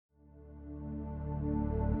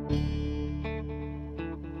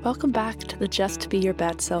Welcome back to the Just Be Your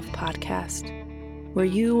Bad Self podcast, where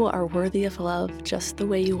you are worthy of love just the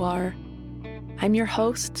way you are. I'm your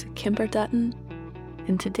host, Kimber Dutton,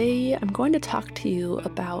 and today I'm going to talk to you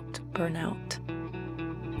about burnout.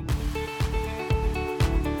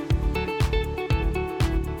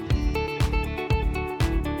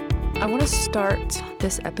 I want to start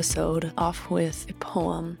this episode off with a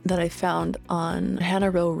poem that I found on Hannah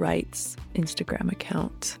Rowe Wright's Instagram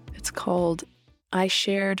account. It's called I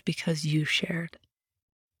Shared Because You Shared.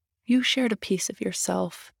 You shared a piece of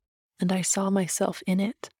yourself, and I saw myself in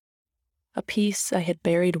it. A piece I had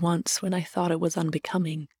buried once when I thought it was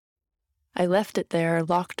unbecoming. I left it there,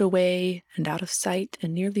 locked away and out of sight,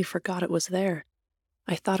 and nearly forgot it was there.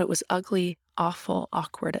 I thought it was ugly, awful,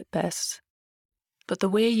 awkward at best. But the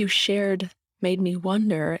way you shared made me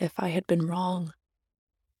wonder if I had been wrong.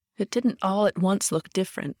 It didn't all at once look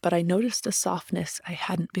different, but I noticed a softness I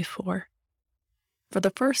hadn't before. For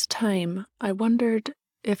the first time, I wondered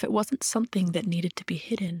if it wasn't something that needed to be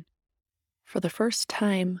hidden. For the first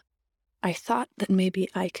time, I thought that maybe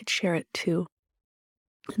I could share it too.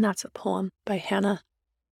 And that's a poem by Hannah.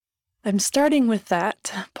 I'm starting with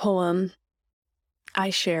that poem, I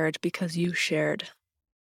Shared Because You Shared,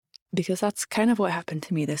 because that's kind of what happened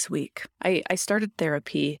to me this week. I started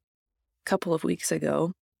therapy a couple of weeks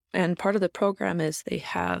ago, and part of the program is they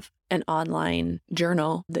have an online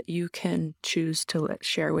journal that you can choose to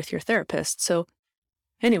share with your therapist. So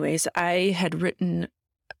anyways, I had written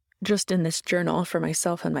just in this journal for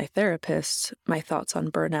myself and my therapist, my thoughts on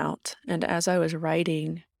burnout. And as I was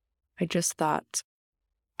writing, I just thought,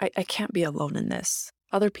 I can't be alone in this.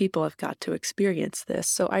 Other people have got to experience this.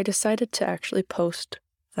 So I decided to actually post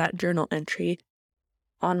that journal entry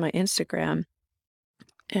on my Instagram.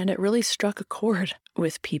 And it really struck a chord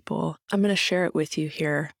with people. I'm going to share it with you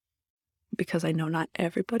here, because I know not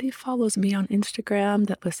everybody follows me on Instagram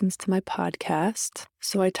that listens to my podcast.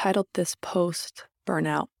 So I titled this post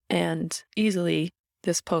Burnout, and easily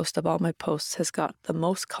this post of all my posts has got the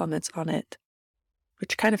most comments on it,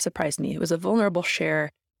 which kind of surprised me. It was a vulnerable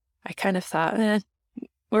share. I kind of thought,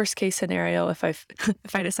 worst case scenario, if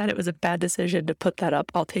I decide it was a bad decision to put that up,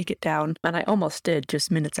 I'll take it down. And I almost did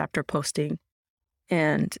just minutes after posting.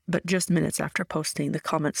 But just minutes after posting, the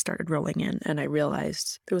comments started rolling in, and I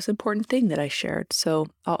realized it was an important thing that I shared. So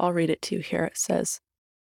I'll read it to you here. It says,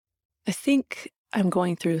 I think I'm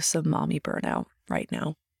going through some mommy burnout right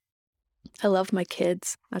now. I love my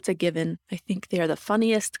kids. That's a given. I think they are the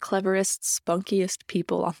funniest, cleverest, spunkiest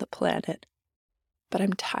people on the planet. But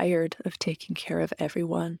I'm tired of taking care of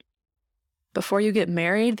everyone. Before you get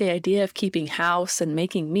married, the idea of keeping house and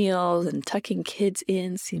making meals and tucking kids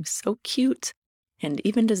in seems so cute and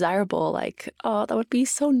even desirable, like, oh, that would be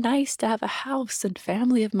so nice to have a house and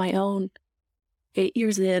family of my own. 8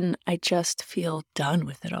 years in, I just feel done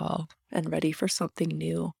with it all and ready for something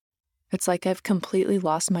new. It's like I've completely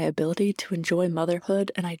lost my ability to enjoy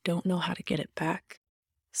motherhood, and I don't know how to get it back.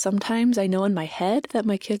 Sometimes I know in my head that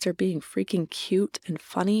my kids are being freaking cute and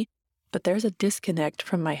funny, but there's a disconnect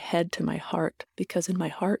from my head to my heart, because in my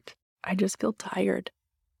heart, I just feel tired,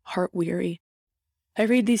 heart weary. I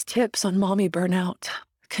read these tips on mommy burnout.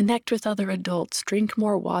 Connect with other adults, drink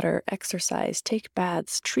more water, exercise, take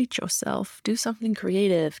baths, treat yourself, do something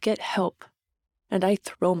creative, get help. And I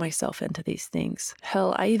throw myself into these things.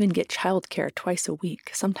 Hell, I even get childcare twice a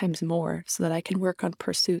week, sometimes more, so that I can work on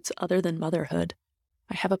pursuits other than motherhood.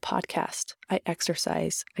 I have a podcast, I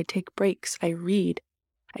exercise, I take breaks, I read,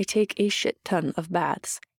 I take a shit ton of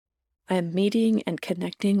baths. I am meeting and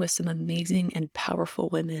connecting with some amazing and powerful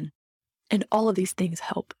women. And all of these things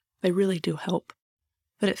help. They really do help.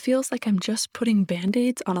 But it feels like I'm just putting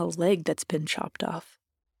Band-Aids on a leg that's been chopped off.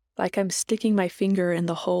 Like I'm sticking my finger in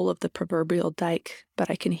the hole of the proverbial dike, but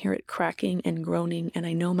I can hear it cracking and groaning, and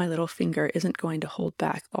I know my little finger isn't going to hold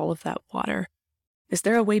back all of that water. Is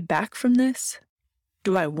there a way back from this?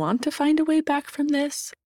 Do I want to find a way back from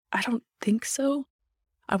this? I don't think so.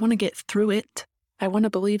 I want to get through it. I want to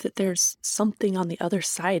believe that there's something on the other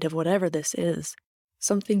side of whatever this is.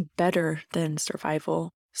 Something better than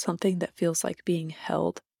survival, something that feels like being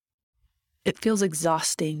held. It feels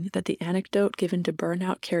exhausting that the anecdote given to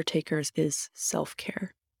burnout caretakers is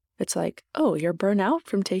self-care. It's like, oh, you're burnt out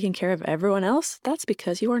from taking care of everyone else? That's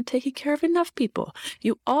because you aren't taking care of enough people.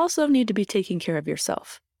 You also need to be taking care of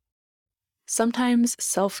yourself. Sometimes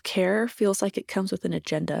self-care feels like it comes with an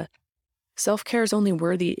agenda. Self-care is only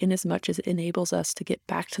worthy inasmuch as it enables us to get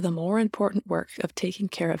back to the more important work of taking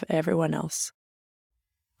care of everyone else.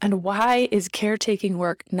 And why is caretaking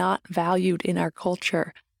work not valued in our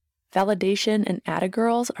culture? Validation and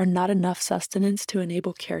atta-girls are not enough sustenance to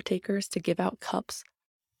enable caretakers to give out cups,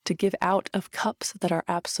 to give out of cups that are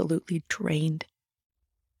absolutely drained.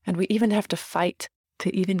 And we even have to fight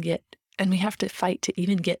to even get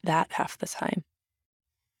that half the time.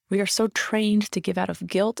 We are so trained to give out of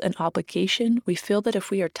guilt and obligation, we feel that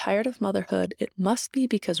if we are tired of motherhood, it must be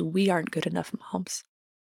because we aren't good enough moms.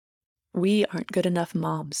 We aren't good enough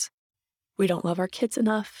moms. We don't love our kids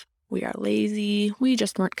enough. We are lazy. We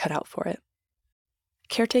just weren't cut out for it.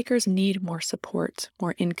 Caretakers need more support,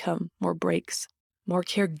 more income, more breaks, more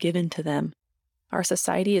care given to them. Our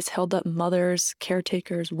society has held up mothers,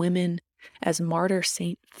 caretakers, women as martyr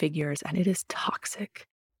saint figures, and it is toxic.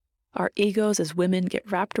 Our egos as women get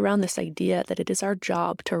wrapped around this idea that it is our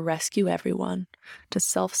job to rescue everyone, to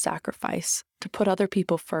self-sacrifice, to put other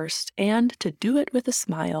people first, and to do it with a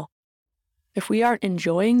smile. If we aren't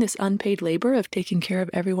enjoying this unpaid labor of taking care of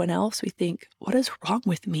everyone else, we think, what is wrong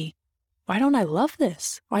with me? Why don't I love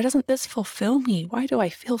this? Why doesn't this fulfill me? Why do I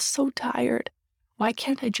feel so tired? Why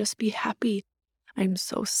can't I just be happy? I'm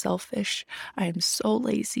so selfish. I am so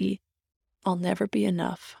lazy. I'll never be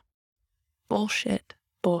enough. Bullshit.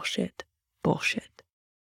 Bullshit, bullshit.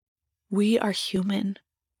 We are human.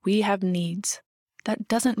 We have needs. That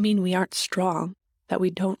doesn't mean we aren't strong, that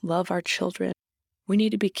we don't love our children. We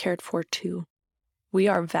need to be cared for too. We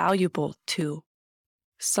are valuable too.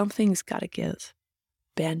 Something's got to give.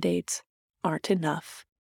 Band-aids aren't enough.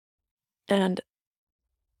 And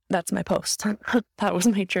that's my post. That was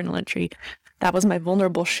my journal entry. That was my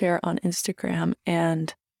vulnerable share on Instagram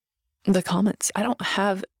and the comments. I don't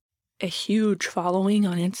have a huge following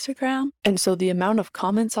on Instagram. And so the amount of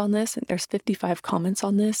comments on this, and there's 55 comments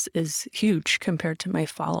on this, is huge compared to my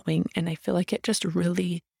following. And I feel like it just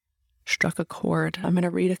really struck a chord. I'm going to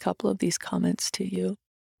read a couple of these comments to you.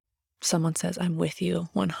 Someone says, I'm with you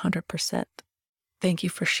 100%. Thank you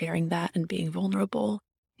for sharing that and being vulnerable.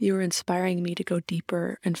 You are inspiring me to go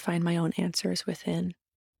deeper and find my own answers within.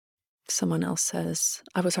 Someone else says,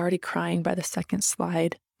 I was already crying by the second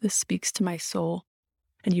slide. This speaks to my soul.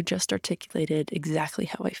 And you just articulated exactly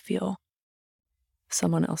how I feel.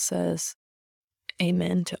 Someone else says,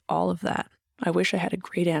 amen to all of that. I wish I had a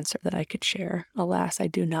great answer that I could share. Alas, I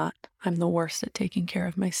do not. I'm the worst at taking care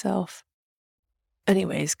of myself.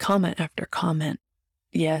 Anyways, comment after comment.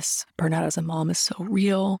 Yes, burnout as a mom is so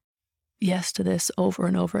real. Yes to this over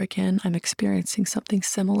and over again. I'm experiencing something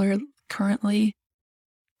similar currently.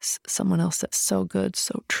 Someone else says, so good,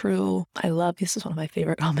 so true. I love, this is one of my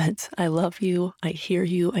favorite comments. I love you. I hear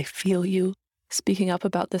you. I feel you. Speaking up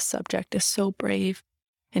about this subject is so brave,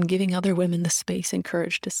 and giving other women the space and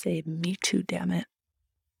courage to say, me too, damn it.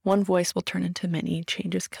 One voice will turn into many.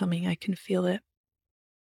 Change is coming. I can feel it.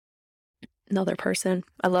 Another person.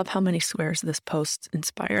 I love how many swears this post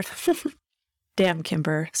inspired. Damn,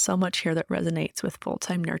 Kimber. So much here that resonates with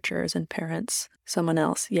full-time nurturers and parents. Someone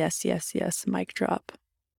else. Yes, yes, yes. Mic drop.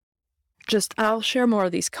 I'll share more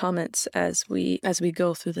of these comments as we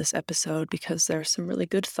go through this episode, because there are some really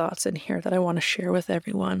good thoughts in here that I want to share with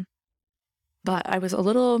everyone. But I was a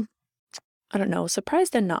little, I don't know,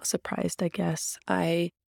 surprised and not surprised, I guess.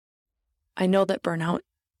 I know that burnout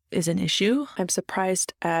is an issue. I'm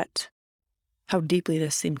surprised at how deeply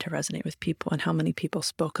this seemed to resonate with people and how many people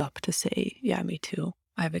spoke up to say, yeah, me too.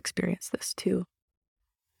 I've experienced this too.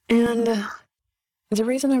 And the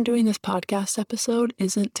reason I'm doing this podcast episode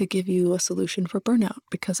isn't to give you a solution for burnout,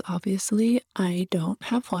 because obviously I don't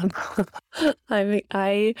have one.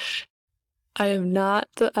 I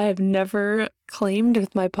have never claimed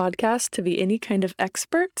with my podcast to be any kind of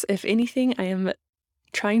expert. If anything, I am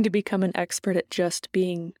trying to become an expert at just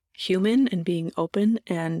being human and being open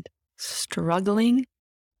and struggling.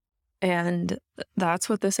 And that's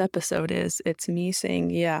what this episode is. It's me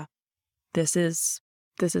saying, yeah, this is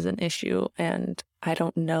an issue, and I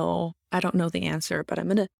don't know the answer, but I'm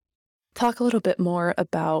going to talk a little bit more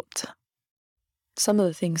about some of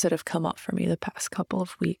the things that have come up for me the past couple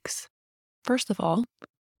of weeks. First of all,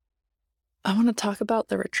 I want to talk about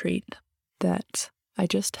the retreat that I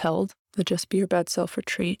just held, the Just Be Your Best Self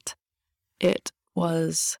retreat. It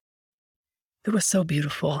was so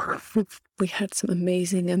beautiful. We had some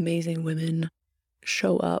amazing, amazing women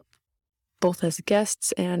show up, both as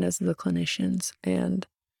guests and as the clinicians, and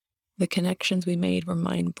the connections we made were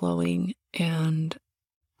mind-blowing. And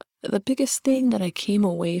the biggest thing that I came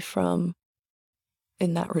away from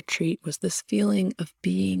in that retreat was this feeling of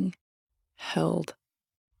being held,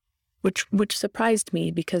 which surprised me,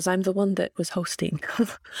 because I'm the one that was hosting.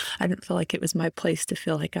 I didn't feel like it was my place to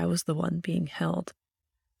feel like I was the one being held.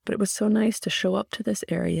 But it was so nice to show up to this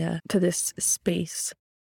area, to this space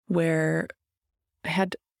where I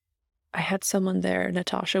had someone there.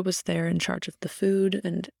 Natasha was there in charge of the food,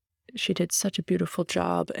 and she did such a beautiful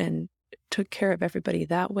job. And took care of everybody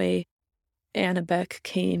that way. Anna Beck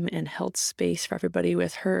came and held space for everybody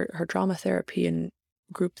with her drama therapy and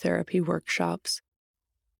group therapy workshops.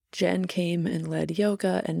 Jen came and led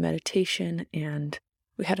yoga and meditation, and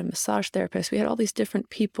we had a massage therapist. We had all these different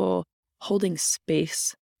people holding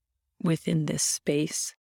space within this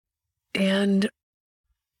space. And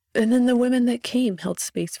then the women that came held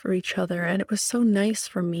space for each other. And it was so nice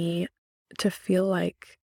for me to feel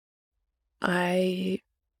like I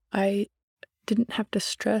didn't have to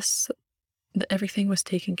stress that everything was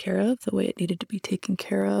taken care of the way it needed to be taken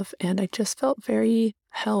care of. And I just felt very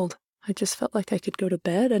held. I just felt like I could go to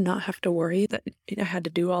bed and not have to worry that I had to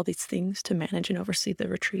do all these things to manage and oversee the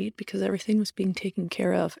retreat because everything was being taken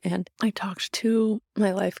care of. And I talked to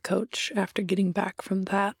my life coach after getting back from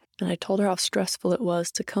that, and I told her how stressful it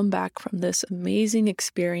was to come back from this amazing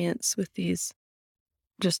experience with these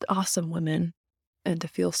just awesome women and to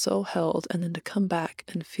feel so held, and then to come back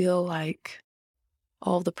and feel like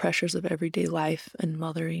all the pressures of everyday life and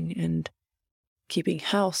mothering and keeping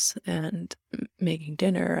house and making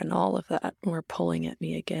dinner and all of that were pulling at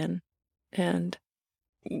me again. And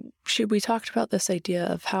we talked about this idea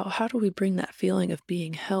of how do we bring that feeling of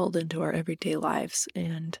being held into our everyday lives.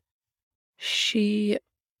 And she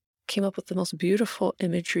came up with the most beautiful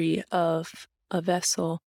imagery of a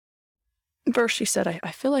vessel. First, she said,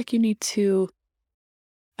 I feel like you need to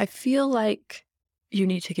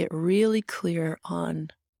get really clear on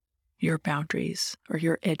your boundaries or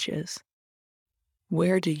your edges.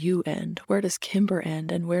 Where do you end? Where does Kimber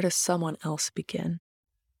end? And where does someone else begin?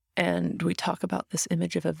 And we talk about this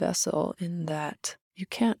image of a vessel in that you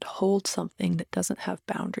can't hold something that doesn't have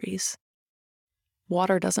boundaries.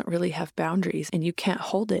 Water doesn't really have boundaries, and you can't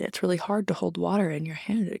hold it. It's really hard to hold water in your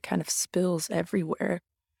hand. It kind of spills everywhere.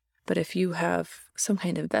 But if you have some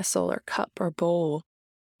kind of vessel or cup or bowl,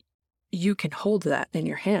 you can hold that in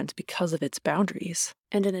your hand because of its boundaries.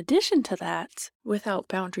 And in addition to that, without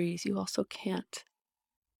boundaries, you also can't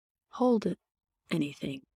hold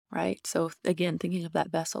anything, right? So again, thinking of that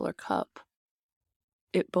vessel or cup,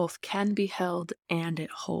 it both can be held and it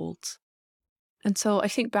holds. And so I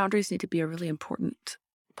think boundaries need to be a really important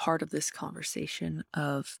part of this conversation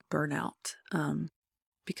of burnout,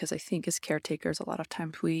 because I think as caretakers, a lot of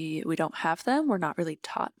times we don't have them. We're not really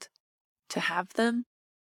taught to have them.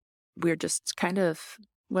 We're just kind of,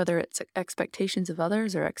 whether it's expectations of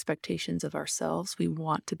others or expectations of ourselves, we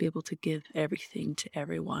want to be able to give everything to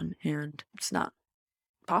everyone, and it's not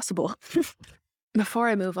possible. Before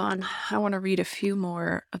I move on, I want to read a few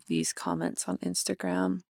more of these comments on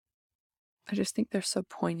Instagram. I just think they're so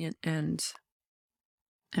poignant and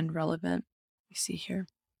relevant. You see here.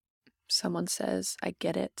 Someone says, I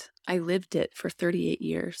get it. I lived it for 38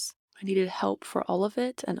 years. I needed help for all of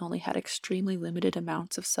it and only had extremely limited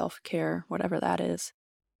amounts of self-care, whatever that is.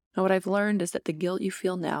 And what I've learned is that the guilt you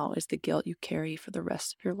feel now is the guilt you carry for the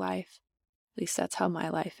rest of your life. At least that's how my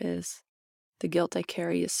life is. The guilt I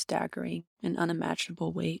carry is staggering, an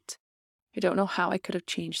unimaginable weight. I don't know how I could have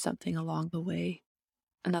changed something along the way.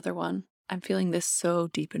 Another one. I'm feeling this so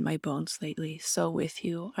deep in my bones lately, so with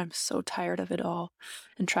you. I'm so tired of it all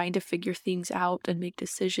and trying to figure things out and make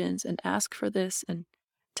decisions and ask for this and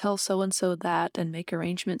tell so-and-so that and make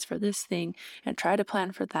arrangements for this thing and try to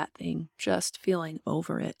plan for that thing, just feeling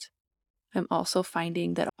over it. I'm also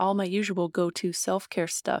finding that all my usual go-to self-care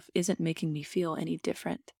stuff isn't making me feel any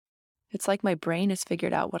different. It's like my brain has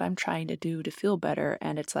figured out what I'm trying to do to feel better,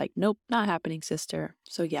 and it's like, nope, not happening, sister.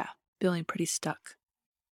 So yeah, feeling pretty stuck.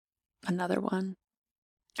 Another one.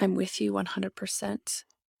 I'm with you 100%.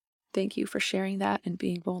 Thank you for sharing that and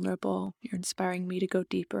being vulnerable. You're inspiring me to go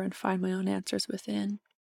deeper and find my own answers within.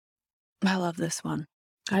 I love this one.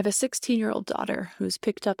 I have a 16-year-old daughter who's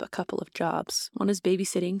picked up a couple of jobs. One is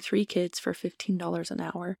babysitting 3 kids for $15 an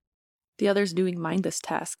hour. The other's doing mindless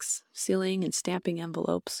tasks, sealing and stamping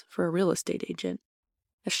envelopes for a real estate agent.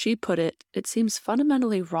 As she put it, it seems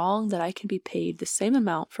fundamentally wrong that I can be paid the same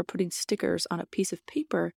amount for putting stickers on a piece of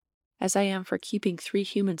paper as I am for keeping 3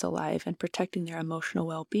 humans alive and protecting their emotional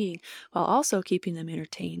well-being while also keeping them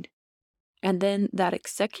entertained. And then that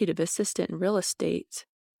executive assistant in real estate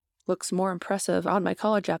looks more impressive on my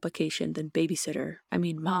college application than babysitter. I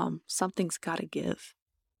mean, Mom, something's gotta give.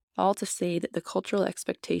 All to say that the cultural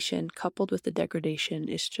expectation coupled with the degradation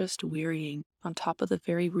is just wearying on top of the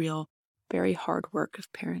very real, very hard work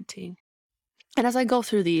of parenting. And as I go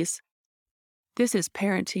through these, this is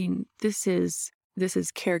parenting, this is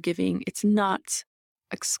caregiving. It's not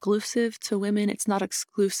exclusive to women. It's not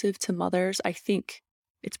exclusive to mothers. I think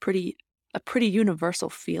it's a pretty universal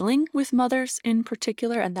feeling with mothers in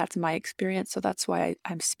particular, and that's my experience. So that's why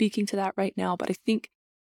I'm speaking to that right now. But I think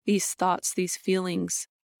these thoughts, these feelings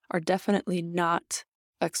are definitely not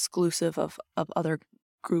exclusive of other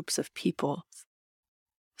groups of people.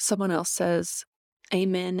 Someone else says,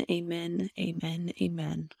 amen, amen, amen,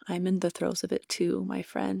 amen. I'm in the throes of it too, my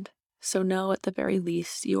friend. So know at the very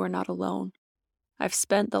least you are not alone. I've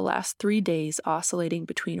spent the last 3 days oscillating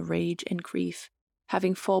between rage and grief,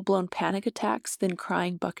 having full-blown panic attacks, then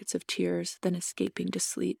crying buckets of tears, then escaping to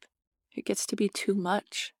sleep. It gets to be too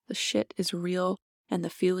much. The shit is real, and the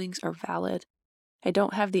feelings are valid. I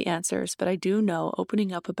don't have the answers, but I do know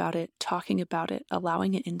opening up about it, talking about it,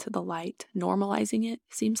 allowing it into the light, normalizing it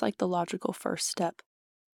seems like the logical first step.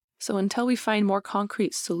 So until we find more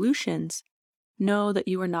concrete solutions, know that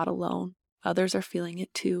you are not alone. Others are feeling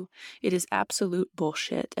it too. It is absolute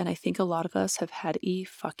bullshit, and I think a lot of us have had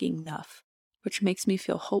fucking enough, which makes me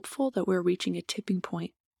feel hopeful that we're reaching a tipping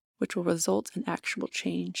point, which will result in actual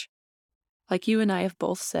change. Like you and I have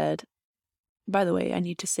both said, by the way, I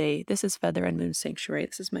need to say, this is Feather and Moon Sanctuary.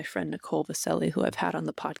 This is my friend Nicole Vaselli, who I've had on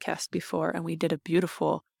the podcast before, and we did a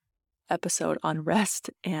beautiful episode on rest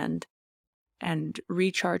and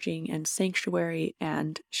recharging and sanctuary,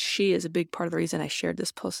 and she is a big part of the reason I shared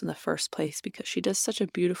this post in the first place, because she does such a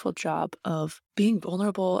beautiful job of being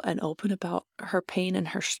vulnerable and open about her pain and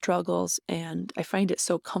her struggles, and I find it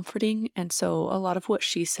so comforting. And so a lot of what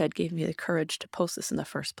she said gave me the courage to post this in the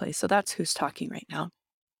first place. So that's who's talking right now.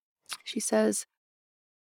 She says,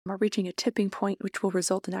 we're reaching a tipping point which will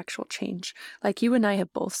result in actual change. Like you and I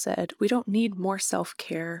have both said, we don't need more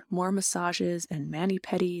self-care, more massages and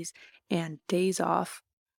mani-pedis and days off.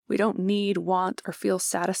 We don't need, want, or feel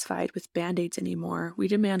satisfied with band-aids anymore. We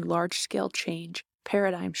demand large-scale change,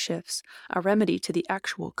 paradigm shifts, a remedy to the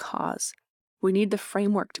actual cause. We need the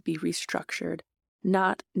framework to be restructured,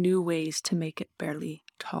 not new ways to make it barely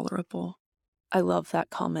tolerable. I love that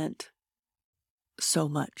comment so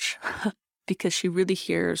much because she really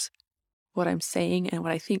hears what I'm saying, and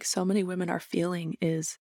what I think so many women are feeling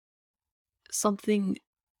is something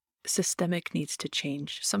systemic needs to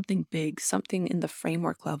change, something big, something in the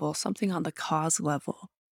framework level, something on the cause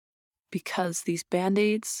level, because these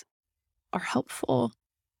band-aids are helpful,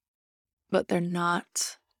 but they're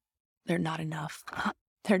not enough.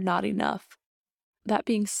 They're not enough. That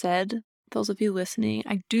being said, those of you listening,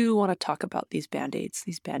 I do want to talk about these band-aids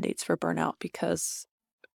for burnout, because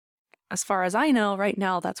as far as I know, right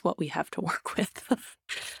now, that's what we have to work with.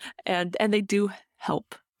 and they do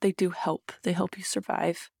help. They do help. They help you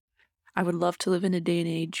survive. I would love to live in a day and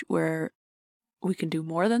age where we can do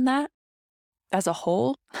more than that as a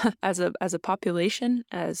whole, as a population,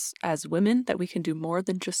 as women, that we can do more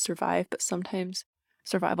than just survive, but sometimes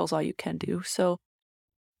survival is all you can do. So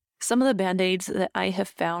some of the band-aids that I have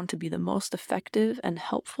found to be the most effective and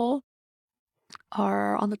helpful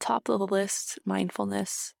are on the top of the list: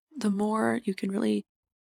 mindfulness. The more you can really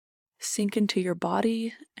sink into your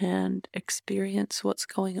body and experience what's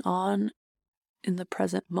going on in the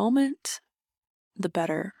present moment, the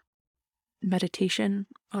better. Meditation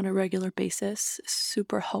on a regular basis is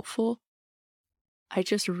super helpful. I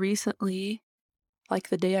just recently, like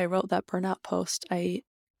the day I wrote that burnout post, I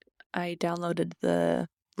downloaded the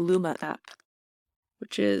Luma app,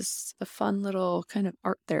 which is a fun little kind of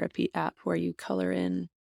art therapy app where you color in.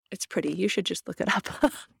 It's pretty. You should just look it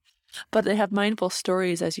up. But they have mindful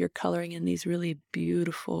stories as you're coloring in these really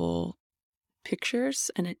beautiful pictures,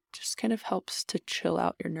 and it just kind of helps to chill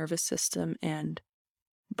out your nervous system and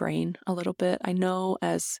brain a little bit. I know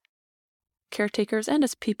as caretakers and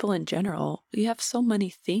as people in general, we have so many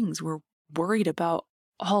things we're worried about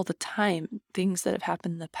all the time, things that have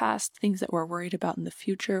happened in the past, things that we're worried about in the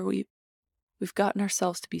future. We've gotten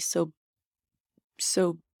ourselves to be so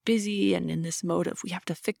busy and in this mode of we have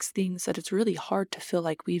to fix things that it's really hard to feel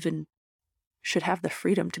like we even should have the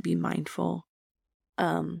freedom to be mindful.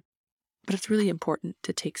 But it's really important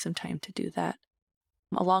to take some time to do that.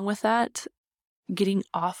 Along with that, getting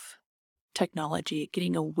off technology,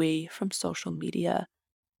 getting away from social media.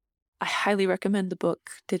 I highly recommend the book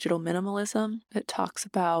Digital Minimalism. It talks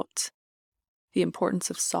about the importance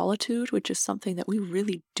of solitude, which is something that we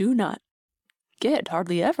really do not get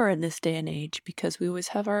hardly ever in this day and age, because we always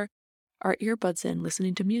have our earbuds in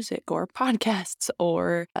listening to music or podcasts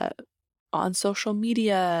or on social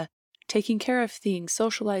media, taking care of things,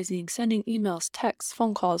 socializing, sending emails, texts,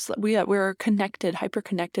 phone calls. We're connected, hyper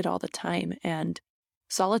connected all the time. And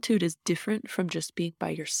solitude is different from just being by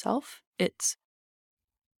yourself. It's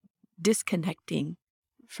disconnecting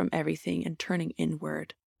from everything and turning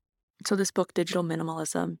inward. So this book, Digital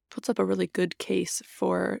Minimalism, puts up a really good case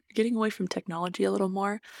for getting away from technology a little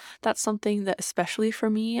more. That's something that, especially for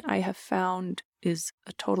me, I have found is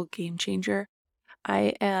a total game changer.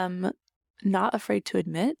 I am not afraid to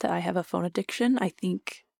admit that I have a phone addiction. I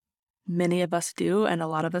think many of us do, and a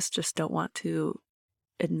lot of us just don't want to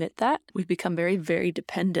admit that. We've become very, very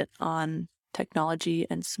dependent on technology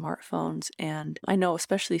and smartphones. And I know,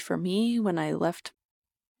 especially for me, when I left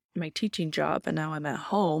my teaching job and now I'm at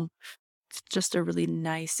home, it's just a really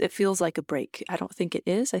nice, it feels like a break. I don't think it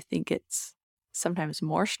is. I think it's sometimes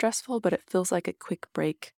more stressful, but it feels like a quick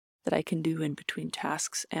break that I can do in between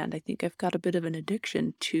tasks. And I think I've got a bit of an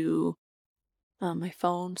addiction to my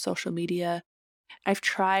phone, social media. I've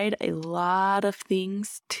tried a lot of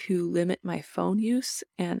things to limit my phone use,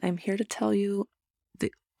 and I'm here to tell you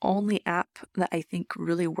the only app that I think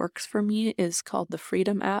really works for me is called the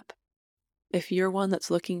Freedom app. If you're one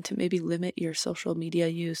that's looking to maybe limit your social media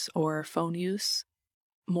use or phone use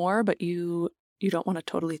more, but you don't want to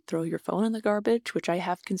totally throw your phone in the garbage, which I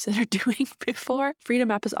have considered doing before,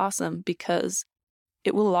 Freedom app is awesome because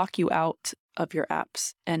it will lock you out of your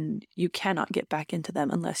apps and you cannot get back into them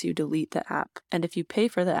unless you delete the app. And if you pay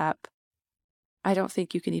for the app, I don't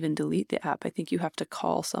think you can even delete the app. I think you have to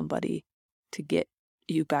call somebody to get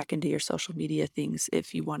you back into your social media things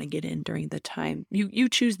if you want to get in during the time. You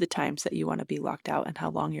choose the times that you want to be locked out and how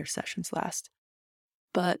long your sessions last.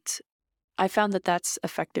 But I found that that's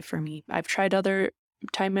effective for me. I've tried other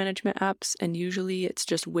time management apps, and usually it's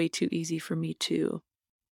just way too easy for me to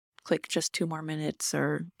click just 2 more minutes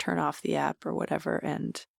or turn off the app or whatever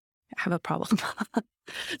and have a problem.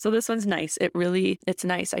 So this one's nice. It's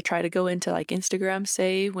nice. I try to go into like Instagram,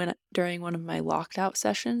 say during one of my locked out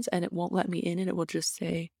sessions, and it won't let me in, and it will just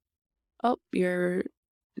say, oh,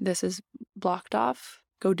 this is blocked off.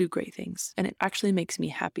 Go do great things. And it actually makes me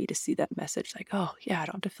happy to see that message. Like, oh yeah, I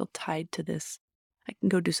don't have to feel tied to this. I can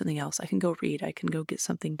go do something else. I can go read. I can go get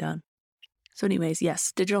something done. So anyways,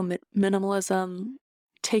 yes, digital minimalism,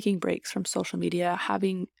 taking breaks from social media,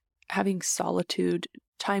 having solitude,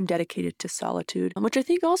 time dedicated to solitude, which I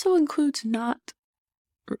think also includes not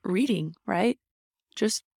reading, right?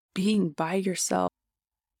 Just being by yourself,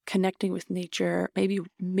 connecting with nature,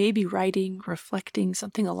 maybe writing, reflecting,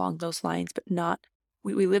 something along those lines, but not,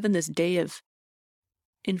 we live in this day of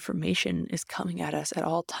information is coming at us at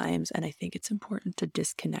all times, and I think it's important to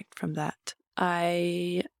disconnect from that.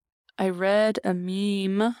 I read a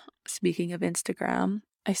meme, speaking of Instagram,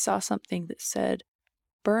 I saw something that said,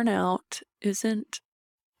 burnout isn't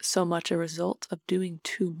so much a result of doing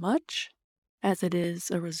too much as it is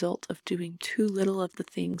a result of doing too little of the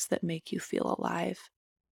things that make you feel alive.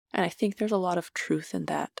 And I think there's a lot of truth in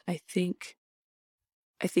that. I think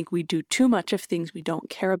we do too much of things we don't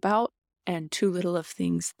care about and too little of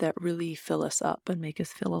things that really fill us up and make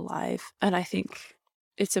us feel alive. And I think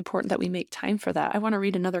it's important that we make time for that. I want to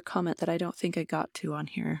read another comment that I don't think I got to on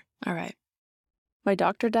here. All right. My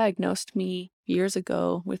doctor diagnosed me years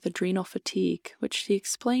ago with adrenal fatigue, which she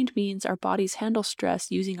explained means our bodies handle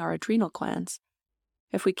stress using our adrenal glands.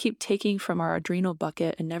 If we keep taking from our adrenal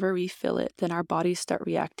bucket and never refill it, then our bodies start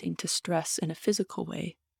reacting to stress in a physical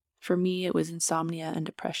way. For me, it was insomnia and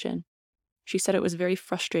depression. She said it was very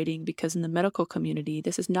frustrating because in the medical community,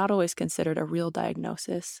 this is not always considered a real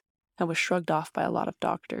diagnosis and was shrugged off by a lot of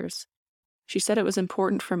doctors. She said it was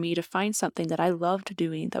important for me to find something that I loved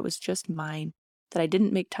doing that was just mine, that I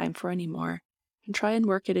didn't make time for anymore, and try and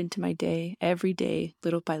work it into my day, every day,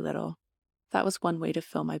 little by little. That was one way to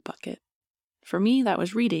fill my bucket. For me, that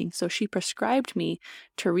was reading, so she prescribed me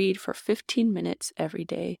to read for 15 minutes every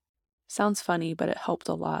day. Sounds funny, but it helped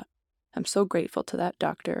a lot. I'm so grateful to that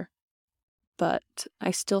doctor. But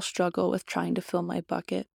I still struggle with trying to fill my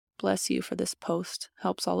bucket. Bless you for this post.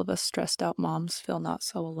 Helps all of us stressed out moms feel not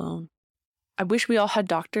so alone. I wish we all had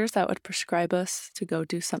doctors that would prescribe us to go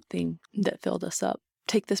do something that filled us up.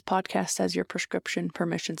 Take this podcast as your prescription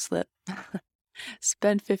permission slip.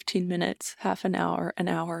 Spend 15 minutes, half an hour,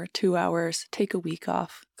 2 hours, take a week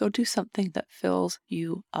off. Go do something that fills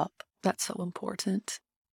you up. That's so important.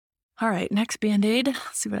 All right, next Band-Aid.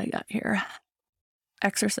 Let's see what I got here.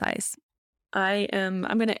 Exercise. I'm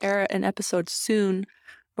going to air an episode soon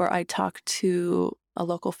where I talk to a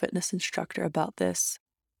local fitness instructor about this.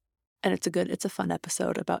 And it's a fun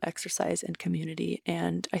episode about exercise and community.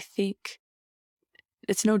 And I think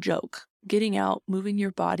it's no joke. Getting out, moving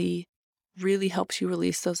your body really helps you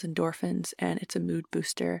release those endorphins, and it's a mood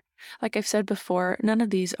booster. Like I've said before, none of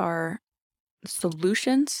these are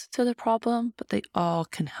solutions to the problem, but they all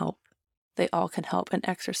can help. They all can help, and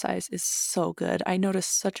exercise is so good. I notice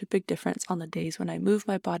such a big difference on the days when I move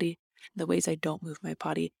my body, the ways I don't move my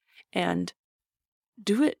body, and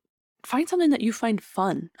do it. Find something that you find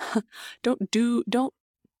fun. Don't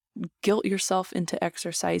guilt yourself into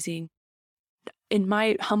exercising. In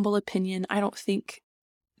my humble opinion, I don't think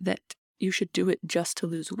that you should do it just to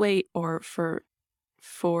lose weight or for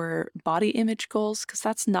for body image goals, because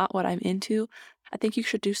that's not what I'm into. I think you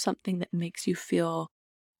should do something that makes you feel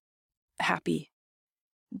happy.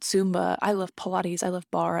 Zumba, I love Pilates, I love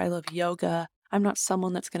barre, I love yoga. I'm not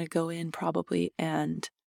someone that's going to go in probably and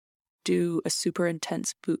do a super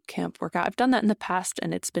intense boot camp workout. I've done that in the past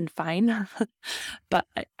and it's been fine. But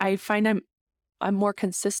I find I'm more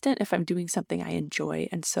consistent if I'm doing something I enjoy.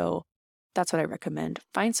 And so that's what I recommend.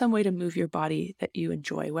 Find some way to move your body that you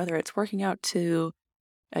enjoy, whether it's working out to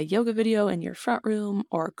a yoga video in your front room,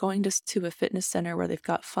 or going to a fitness center where they've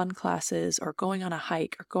got fun classes, or going on a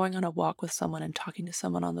hike, or going on a walk with someone and talking to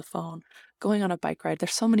someone on the phone, going on a bike ride.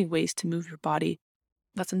 There's so many ways to move your body.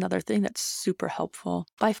 That's another thing that's super helpful.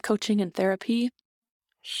 Life coaching and therapy,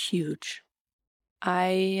 huge.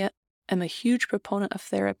 I am a huge proponent of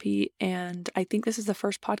therapy, and I think this is the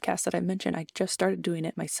first podcast that I mentioned. I just started doing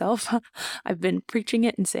it myself. I've been preaching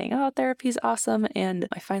it and saying, oh, therapy is awesome. And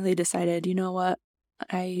I finally decided, you know what?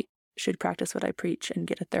 I should practice what I preach and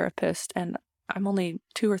get a therapist. And I'm only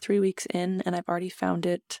 2 or 3 weeks in, and I've already found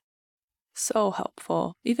it so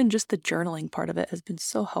helpful. Even just the journaling part of it has been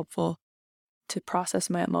so helpful to process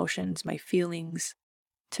my emotions, my feelings,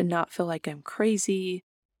 to not feel like I'm crazy,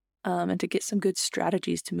 and to get some good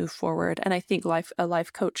strategies to move forward. And I think a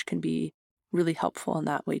life coach can be really helpful in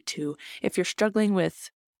that way too. If you're struggling with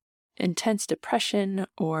intense depression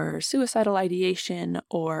or suicidal ideation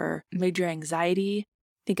or major anxiety,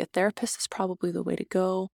 I think a therapist is probably the way to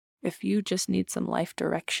go. If you just need some life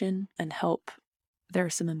direction and help, there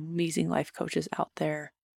are some amazing life coaches out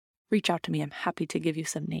there. Reach out to me. I'm happy to give you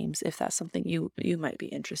some names if that's something you might be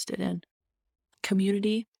interested in.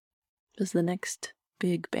 Community is the next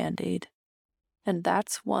big Band-Aid. And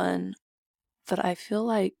that's one that I feel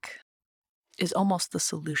like is almost the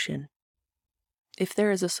solution. If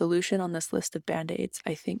there is a solution on this list of Band-Aids,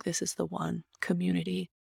 I think this is the one: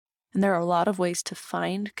 community. And there are a lot of ways to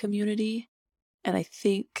find community. And I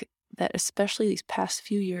think that especially these past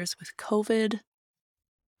few years with COVID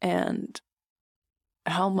and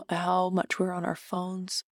how much we're on our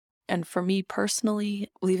phones, and for me personally,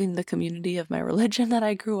 leaving the community of my religion that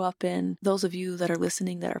I grew up in, those of you that are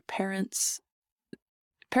listening that are parents,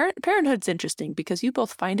 parenthood's interesting because you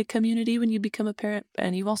both find a community when you become a parent,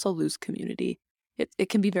 and you also lose community. It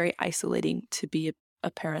can be very isolating to be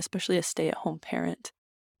a parent, especially a stay-at-home parent.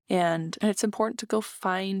 And it's important to go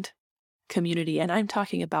find community. And I'm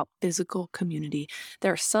talking about physical community.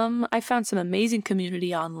 I found some amazing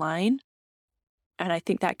community online, and I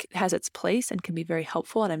think that has its place and can be very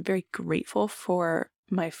helpful. And I'm very grateful for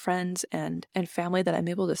my friends and family that I'm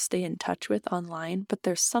able to stay in touch with online. But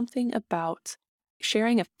there's something about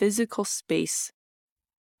sharing a physical space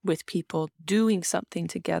with people, doing something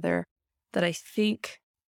together, that I think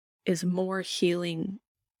is more healing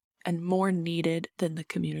and more needed than the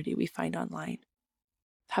community we find online.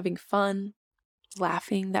 Having fun,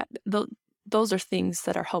 laughing, those are things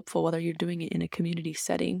that are helpful whether you're doing it in a community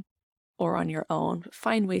setting or on your own.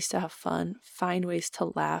 Find ways to have fun, find ways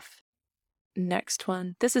to laugh. Next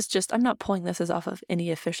one, I'm not pulling this as off of any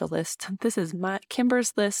official list. This is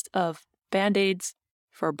Kimber's list of Band-Aids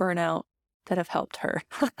for burnout that have helped her.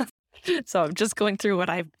 So I'm just going through what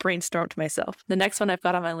I've brainstormed myself. The next one I've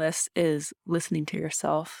got on my list is listening to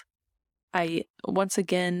yourself. Once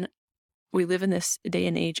again, we live in this day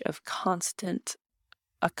and age of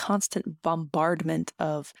a constant bombardment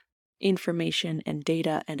of information and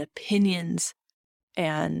data and opinions,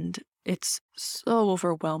 and it's so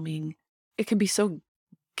overwhelming. It can be so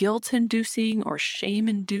guilt-inducing or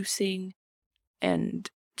shame-inducing and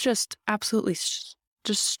just absolutely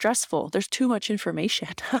just stressful. There's too much information.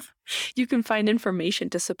 You can find information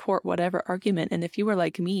to support whatever argument, and if you are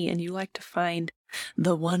like me and you like to find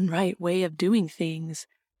the one right way of doing things,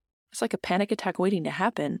 it's like a panic attack waiting to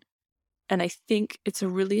happen. And I think it's a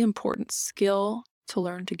really important skill to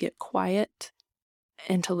learn to get quiet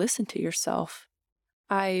and to listen to yourself.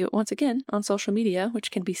 Once again, on social media,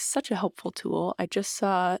 which can be such a helpful tool, I just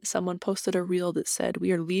saw someone posted a reel that said,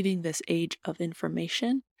 we are leaving this age of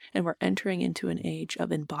information and we're entering into an age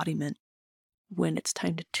of embodiment, when it's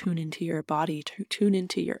time to tune into your body, to tune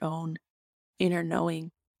into your own inner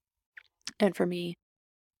knowing. And for me,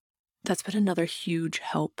 that's been another huge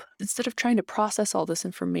help. Instead of trying to process all this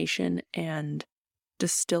information and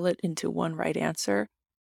distill it into one right answer,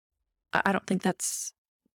 I don't think that's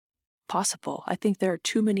possible. I think there are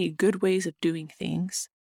too many good ways of doing things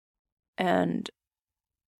and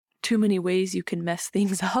too many ways you can mess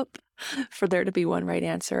things up for there to be one right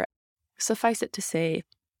answer. Suffice it to say,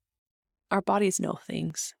 our bodies know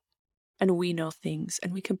things and we know things,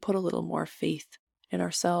 and we can put a little more faith in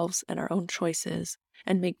ourselves and our own choices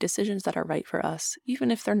and make decisions that are right for us,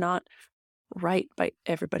 even if they're not right by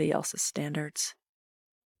everybody else's standards.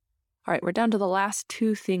 All right, we're down to the last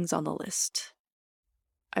two things on the list.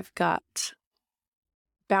 I've got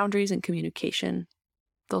boundaries and communication.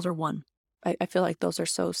 Those are one. I feel like those are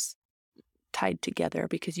so tied together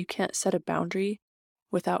because you can't set a boundary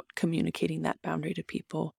without communicating that boundary to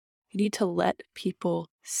people. You need to let people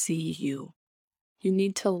see you. You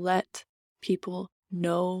need to let people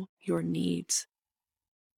know your needs.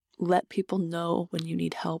 Let people know when you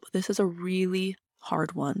need help. This is a really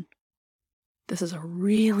hard one. This is a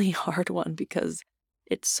really hard one because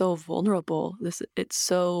it's so vulnerable. It's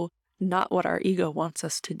so not what our ego wants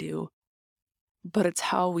us to do, but it's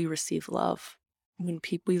how we receive love. When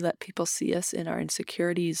we let people see us in our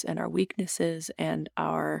insecurities and our weaknesses and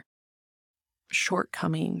our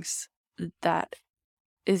shortcomings, that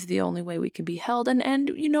is the only way we can be held. And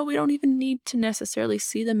we don't even need to necessarily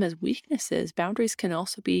see them as weaknesses. Boundaries can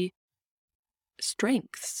also be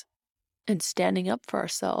strengths, and standing up for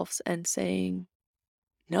ourselves and saying,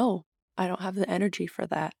 no, I don't have the energy for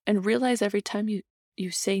that. And realize every time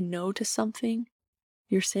you say no to something,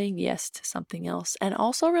 you're saying yes to something else. And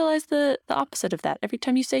also realize the opposite of that. Every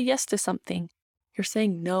time you say yes to something, you're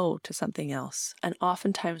saying no to something else. And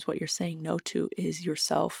oftentimes what you're saying no to is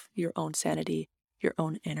yourself, your own sanity, your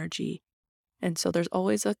own energy. And so there's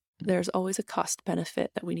always a cost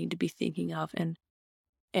benefit that we need to be thinking of.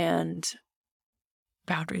 And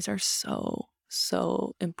boundaries are so,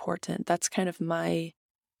 so important. That's kind of my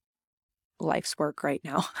life's work right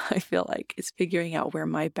now. I feel like it's figuring out where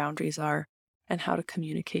my boundaries are and how to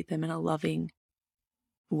communicate them in a loving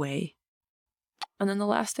way. And then the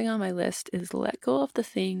last thing on my list is let go of the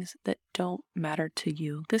things that don't matter to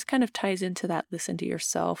you. This kind of ties into that listen to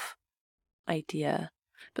yourself idea.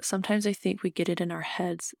 But sometimes I think we get it in our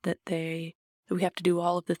heads that we have to do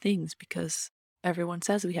all of the things because everyone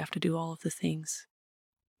says we have to do all of the things.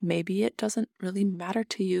 Maybe it doesn't really matter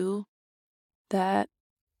to you that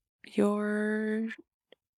you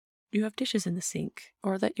have dishes in the sink,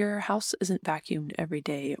 or that your house isn't vacuumed every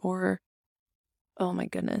day, or, oh my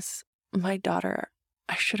goodness, my daughter,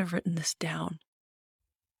 I should have written this down.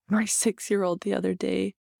 My 6-year-old the other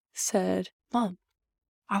day said, Mom,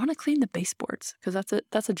 I want to clean the baseboards, because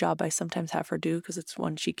that's a job I sometimes have her do because it's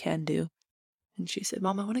one she can do. And she said,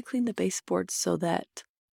 Mom, I want to clean the baseboards so that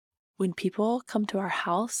when people come to our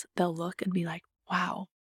house, they'll look and be like, wow,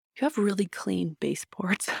 you have really clean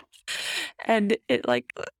baseboards. And it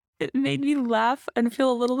made me laugh and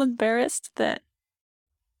feel a little embarrassed that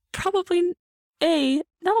probably A,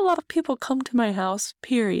 not a lot of people come to my house,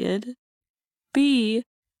 period. B,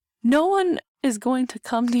 no one is going to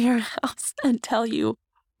come to your house and tell you,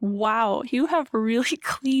 wow, you have really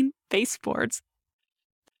clean baseboards.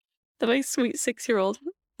 That my sweet 6-year-old,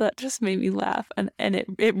 that just made me laugh. And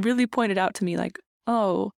it really pointed out to me like,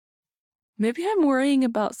 oh, maybe I'm worrying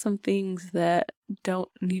about some things that don't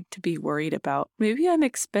need to be worried about. Maybe I'm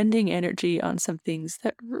expending energy on some things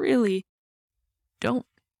that really don't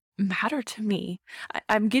matter to me.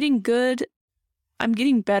 I'm getting good. I'm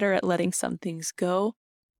getting better at letting some things go.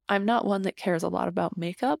 I'm not one that cares a lot about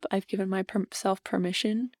makeup. I've given myself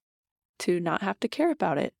permission to not have to care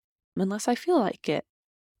about it unless I feel like it.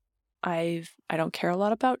 I don't care a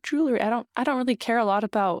lot about jewelry. I don't really care a lot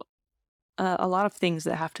about a lot of things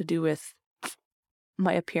that have to do with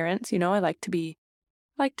my appearance. I like to be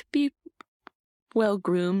well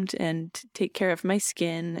groomed and take care of my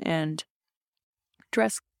skin and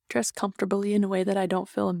dress comfortably in a way that I don't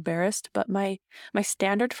feel embarrassed. But my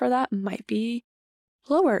standard for that might be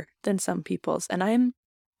lower than some people's, and I'm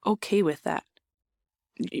okay with that.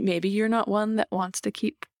 Maybe you're not one that wants to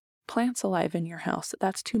keep plants alive in your house.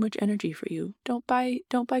 That's too much energy for you. Don't buy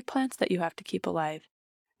plants that you have to keep alive.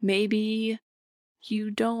 Maybe you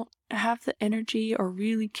don't have the energy or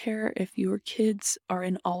really care if your kids are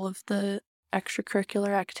in all of the extracurricular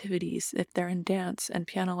activities, if they're in dance and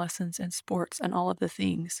piano lessons and sports and all of the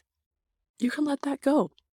things. You can let that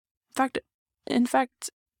go. In fact,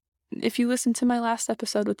 if you listen to my last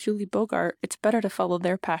episode with Julie Bogart, it's better to follow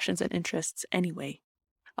their passions and interests anyway,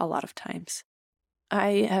 a lot of times.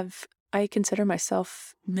 I consider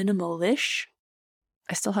myself minimalish.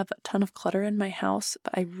 I still have a ton of clutter in my house,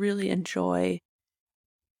 but I really enjoy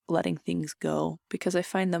letting things go because I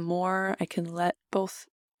find the more I can let both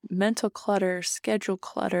mental clutter, schedule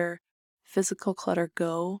clutter, physical clutter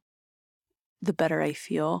go, the better I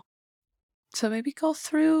feel. So maybe go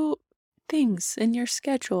through things in your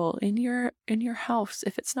schedule, in your house.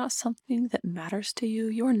 If it's not something that matters to you,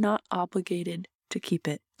 you're not obligated to keep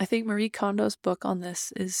it. I think Marie Kondo's book on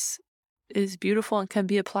this is beautiful and can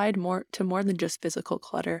be applied more than just physical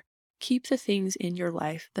clutter. Keep the things in your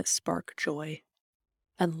life that spark joy.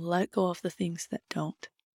 and let go of the things that don't.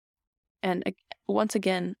 And once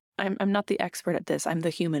again, I'm not the expert at this. I'm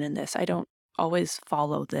the human in this. I don't always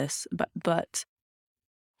follow this, but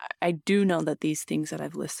I do know that these things that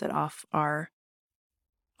I've listed off are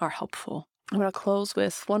helpful. I'm going to close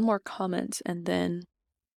with one more comment and then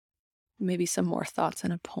maybe some more thoughts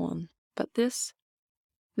in a poem. But this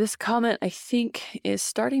comment, I think, is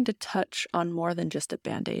starting to touch on more than just a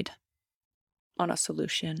Band-Aid on a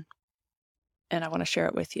solution. And I want to share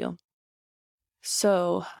it with you.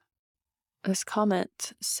 So this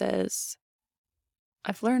comment says,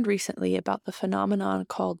 I've learned recently about the phenomenon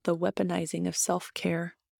called the weaponizing of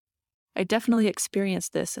self-care. I definitely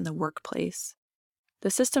experienced this in the workplace. The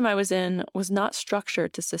system I was in was not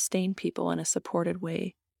structured to sustain people in a supported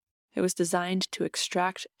way. It was designed to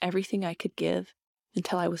extract everything I could give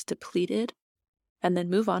until I was depleted, and then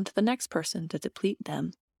move on to the next person to deplete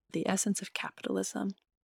them, the essence of capitalism.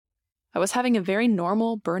 I was having a very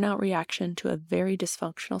normal burnout reaction to a very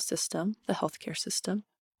dysfunctional system, the healthcare system,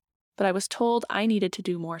 but I was told I needed to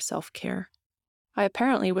do more self-care. I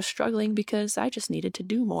apparently was struggling because I just needed to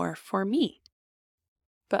do more for me.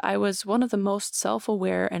 But I was one of the most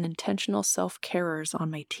self-aware and intentional self-carers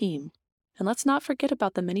on my team. And let's not forget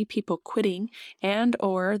about the many people quitting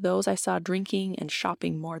and/or those I saw drinking and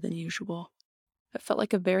shopping more than usual. It felt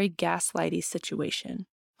like a very gaslighty situation.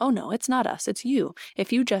 Oh no, it's not us, it's you.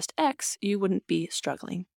 If you just X, you wouldn't be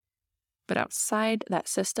struggling. But outside that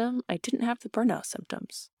system, I didn't have the burnout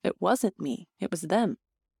symptoms. It wasn't me, it was them.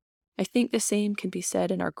 I think the same can be said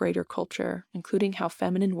in our greater culture, including how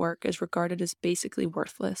feminine work is regarded as basically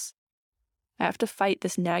worthless. I have to fight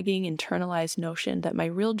this nagging internalized notion that my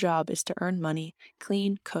real job is to earn money,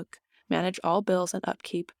 clean, cook, manage all bills and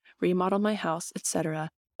upkeep, remodel my house, etc.,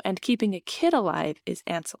 and keeping a kid alive is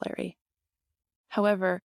ancillary.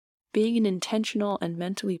 However, being an intentional and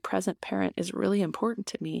mentally present parent is really important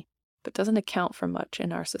to me, but doesn't account for much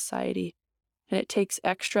in our society, and it takes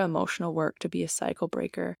extra emotional work to be a cycle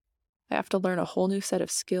breaker. I have to learn a whole new set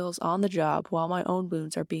of skills on the job while my own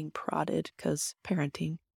wounds are being prodded, because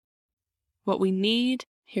parenting. What we need,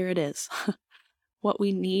 here it is. What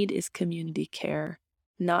we need is community care,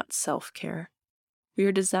 not self-care. We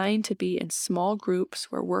are designed to be in small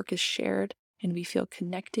groups where work is shared and we feel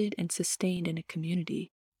connected and sustained in a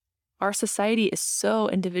community. Our society is so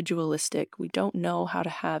individualistic, we don't know how to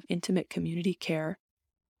have intimate community care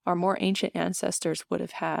our more ancient ancestors would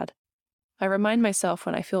have had. I remind myself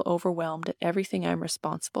when I feel overwhelmed at everything I'm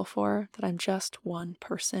responsible for that I'm just one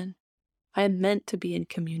person. I am meant to be in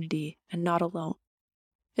community and not alone.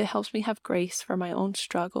 It helps me have grace for my own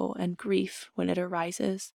struggle and grief when it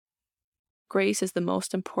arises. Grace is the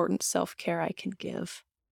most important self-care I can give.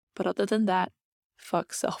 But other than that,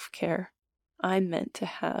 fuck self-care. I'm meant to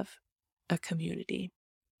have a community.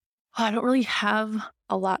 I don't really have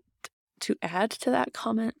a lot to add to that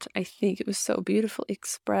comment. I think it was so beautifully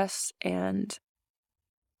expressed and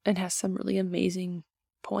has some really amazing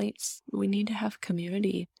points. We need to have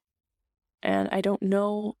community. And I don't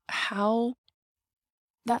know how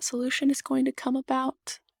that solution is going to come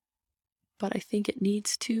about, but I think it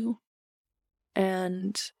needs to.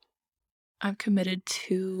 And I'm committed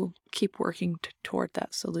to keep working toward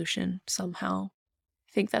that solution somehow.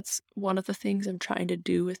 I think that's one of the things I'm trying to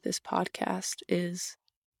do with this podcast is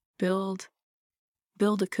build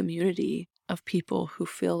a community of people who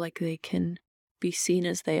feel like they can be seen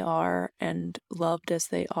as they are and loved as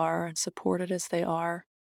they are and supported as they are.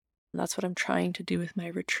 And that's what I'm trying to do with my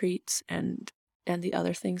retreats and the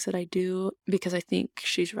other things that I do, because I think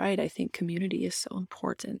she's right. I think community is so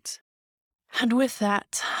important. And with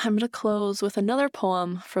that, I'm going to close with another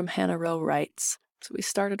poem from Hannah Rowe Writes. So we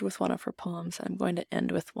started with one of her poems, and I'm going to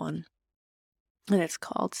end with one. And it's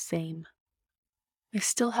called Same. I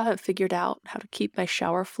still haven't figured out how to keep my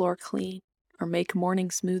shower floor clean, or make morning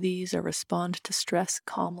smoothies, or respond to stress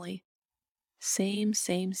calmly. Same,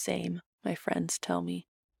 my friends tell me.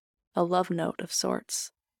 A love note of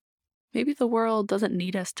sorts. Maybe the world doesn't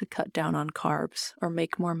need us to cut down on carbs, or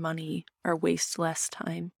make more money, or waste less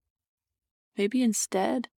time. Maybe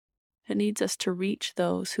instead, it needs us to reach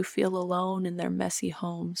those who feel alone in their messy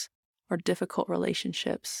homes, or difficult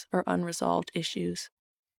relationships, or unresolved issues.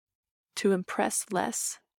 To impress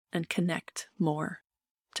less and connect more.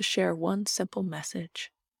 To share one simple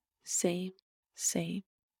message. Same.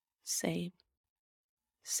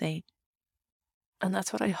 And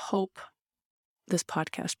that's what I hope this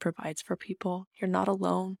podcast provides for people. You're not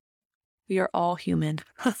alone. We are all human.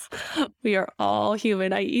 We are all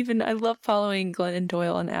human. I love following Glennon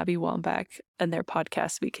Doyle and Abby Wambach and their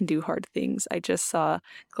podcast, We Can Do Hard Things. I just saw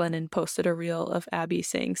Glennon posted a reel of Abby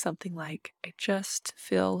saying something like, I just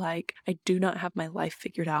feel like I do not have my life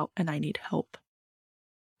figured out and I need help.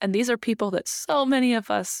 And these are people that so many of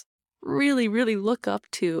us really, really look up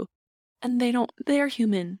to. And they're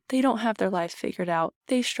human. They don't have their lives figured out.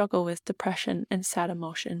 They struggle with depression and sad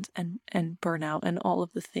emotions and burnout and all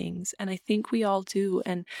of the things. And I think we all do.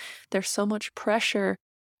 And there's so much pressure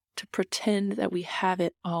to pretend that we have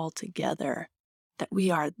it all together, that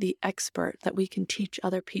we are the expert, that we can teach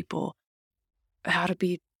other people how to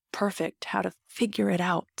be perfect, how to figure it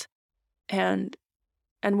out. And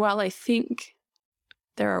while I think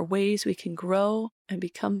there are ways we can grow and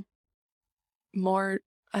become more,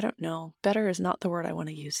 I don't know, better is not the word I want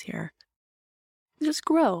to use here. Just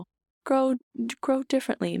grow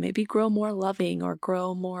differently, maybe grow more loving or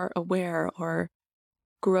grow more aware or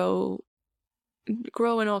grow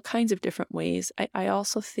in all kinds of different ways. I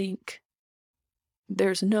also think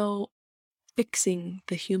there's no fixing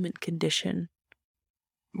the human condition.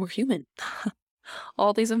 We're human.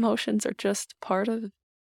 All these emotions are just part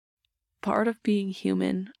of being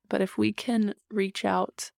human. But if we can reach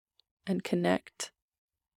out and connect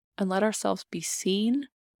and let ourselves be seen,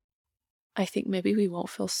 I think maybe we won't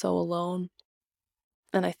feel so alone.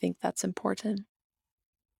 And I think that's important.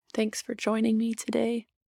 Thanks for joining me today.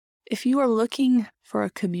 If you are looking for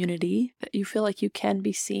a community that you feel like you can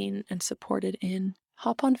be seen and supported in,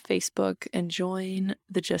 hop on Facebook and join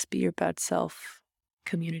the Just Be Your Bad Self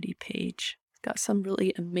community page. It's got some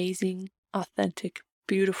really amazing, authentic,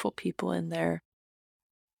 beautiful people in there.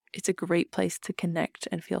 It's a great place to connect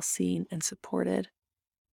and feel seen and supported.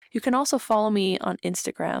 You can also follow me on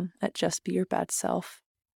Instagram at Just Be Your Bad Self.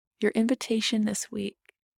 Your invitation this week,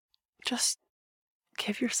 just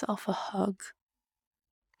give yourself a hug.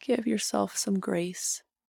 Give yourself some grace.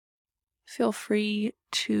 Feel free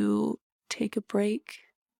to take a break.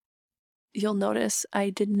 You'll notice I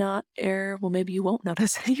did not air, well, maybe you won't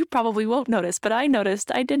notice. You probably won't notice, but I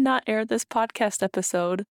noticed I did not air this podcast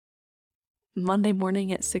episode Monday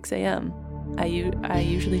morning at 6 a.m. I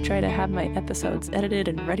usually try to have my episodes edited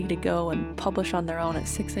and ready to go and publish on their own at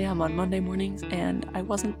 6 a.m. on Monday mornings, and I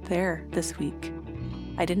wasn't there this week.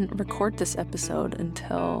 I didn't record this episode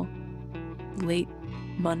until late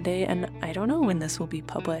Monday, and I don't know when this will be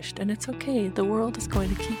published, and it's okay. The world is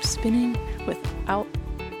going to keep spinning without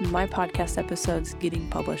my podcast episodes getting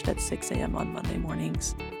published at 6 a.m. on Monday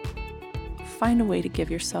mornings. Find a way to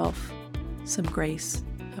give yourself some grace,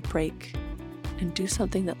 a break, and do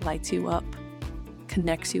something that lights you up,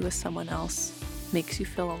 connects you with someone else, makes you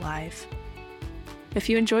feel alive. If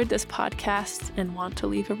you enjoyed this podcast and want to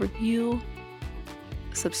leave a review,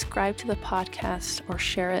 subscribe to the podcast or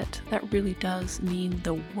share it. That really does mean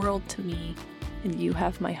the world to me, and you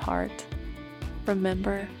have my heart.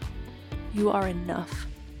 Remember, you are enough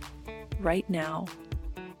right now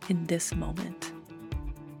in this moment.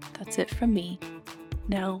 That's it from me.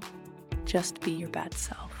 Now, just be your bad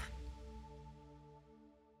self.